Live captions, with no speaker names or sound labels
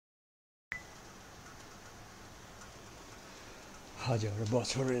হাজার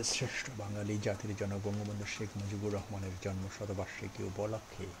বছরের শ্রেষ্ঠ বাঙালি জাতির জনক বঙ্গবন্ধু শেখ মুজিবুর রহমানের জন্ম শতবার্ষিকী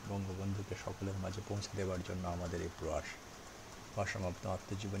উপলক্ষে বঙ্গবন্ধুকে সকলের মাঝে পৌঁছে দেওয়ার জন্য আমাদের এই প্রয়াস। অসমাপ্ত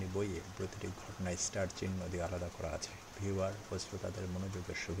আত্মজীবনী বইয়ে প্রতিটি ঘটনায় স্টার চিহ্ন দিয়ে আলাদা করা আছে। ভিউয়ার ও শ্রোতাদের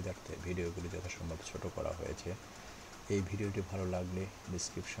মনোযোগের সুবিধার্থে ভিডিওগুলি যথাসম্ভব ছোট করা হয়েছে। এই ভিডিওটি ভালো লাগলে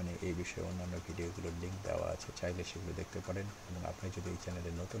ডিসক্রিপশনে এই বিষয়ে অন্যান্য ভিডিওগুলোর লিঙ্ক দেওয়া আছে, চাইলে সেগুলো দেখতে পারেন। এবং আপনি যদি এই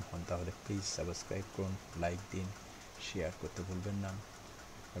চ্যানেলে নতুন হন তাহলে প্লিজ সাবস্ক্রাইব করুন, লাইক দিন, শেয়ার করতে ভুলবেন না।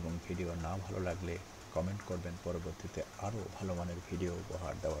 এবং ভিডিও না ভালো লাগলে কমেন্ট করবেন পরবর্তীতে আরও ভালো মানের ভিডিও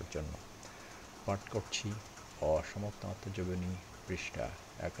উপহার দেওয়ার জন্য। পাঠ করছি অসমাপ্ত আত্মজীবনী পৃষ্ঠা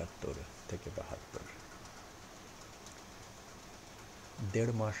 ৭১ থেকে ৭২। ১.৫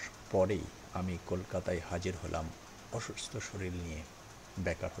 মাস পরেই আমি কলকাতায় হাজির হলাম অসুস্থ শরীর নিয়ে।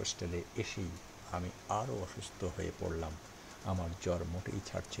 বেকার হোস্টেলে এসেই আমি আরও অসুস্থ হয়ে পড়লাম। আমার জ্বর মোটেই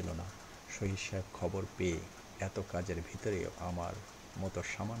ছাড়ছিল না। শহীদ সাহেব খবর পেয়ে এত কাজের ভিতরেও আমার মতো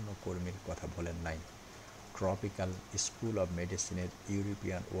সামান্য কর্মীর কথা বলেন নাই। ট্রপিক্যাল স্কুল অব মেডিসিনের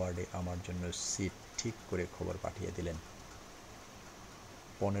ইউরোপিয়ান ওয়ার্ডে আমার জন্য সিট ঠিক করে খবর পাঠিয়ে দিলেন।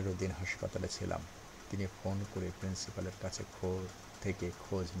 ১৫ দিন হাসপাতালে ছিলাম। তিনি ফোন করে প্রিন্সিপালের কাছে থেকে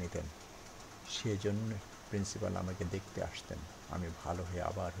খোঁজ নিতেন। সেজন্য প্রিন্সিপাল আমাকে দেখতে আসতেন। আমি ভালো হয়ে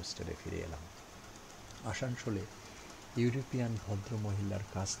আবার হোস্টেলে ফিরে এলাম। আসানসোলে ইউরোপিয়ান ভদ্রমহিলার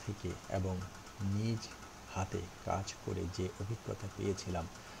কাছ থেকে এবং নিজ হাতে কাজ করে যে অভিজ্ঞতা পেয়েছিলাম,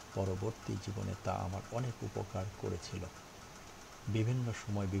 পরবর্তী জীবনে তা আমার অনেক উপকার করেছিল। বিভিন্ন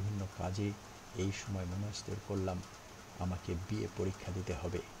সময় বিভিন্ন কাজে এই সময় মনস্থির করলাম আমাকে বিএ পরীক্ষা দিতে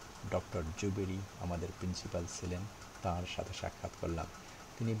হবে। ডক্টর জুবেরি আমাদের প্রিন্সিপাল ছিলেন, তাঁর সাথে সাক্ষাৎ করলাম।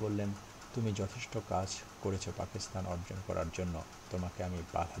 তিনি বললেন, তুমি যথেষ্ট কাজ করেছো পাকিস্তান অর্জন করার জন্য, তোমাকে আমি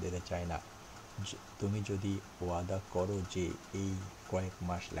বাধা দিতে চাই না। তুমি যদি ওয়াদা করো যে এই কয়েক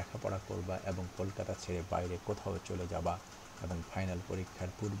মাস লেখাপড়া করবা এবং কলকাতা ছেড়ে বাইরে কোথাও চলে যাবা এবং ফাইনাল পরীক্ষার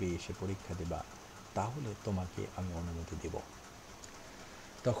পূর্বে এসে পরীক্ষা দেবা, তাহলে তোমাকে আমি অনুমতি দেব।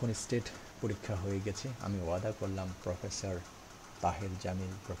 তখন স্টেট পরীক্ষা হয়ে গেছে। আমি ওয়াদা করলাম প্রফেসর তাহের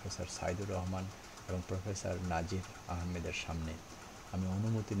জামিল, প্রফেসর সাইদুর রহমান এবং প্রফেসর নাজির আহমেদের সামনে। আমি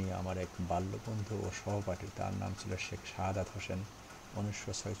অনুমতি নিয়ে আমার এক বাল্যবন্ধু ও সহপাঠী, তার নাম ছিল শেখ শাহাদাত হোসেন,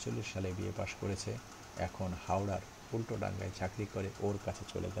 1946 সালে বিএ পাশ করেছে, এখন হাওড়ার উল্টোডাঙ্গায় চাকরি করে, ওর কাছে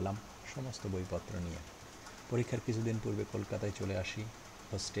চলে গেলাম সমস্ত বইপত্র নিয়ে। পরীক্ষার কিছুদিন পূর্বে কলকাতায় চলে আসি।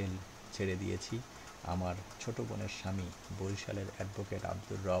 হোস্টেল ছেড়ে দিয়েছি। আমার ছোট বোনের স্বামী বরিশালের অ্যাডভোকেট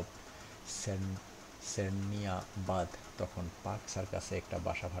আব্দুর রব সেরনিয়াবাদ তখন পার্ক সার্কাসে একটা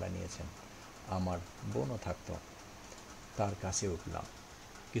বাসা ভাড়া নিয়েছেন। আমার বোনও থাকতো, তার কাছে উঠলাম।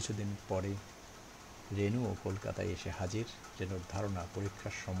 কিছুদিন পরে রেনুও কলকাতায় এসে হাজির। রেনুর ধারণা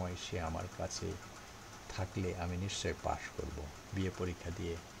পরীক্ষার সময় সে আমার কাছে থাকলে আমি নিশ্চয় পাশ করব। বিএ পরীক্ষা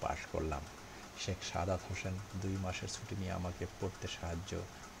দিয়ে পাশ করলাম। শেখ শাহাদাত হোসেন 2 মাসের ছুটি নিয়ে আমাকে পড়তে সাহায্য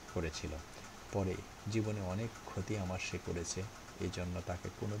করেছিল। পরে জীবনে অনেক ক্ষতি আমার সে করেছে, এই জন্য তাকে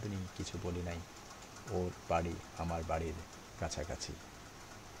কোনোদিনই কিছু বলি নাই। ওর বাড়ি আমার বাড়ির কাছাকাছি।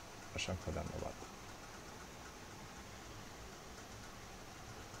 অসংখ্য ধন্যবাদ।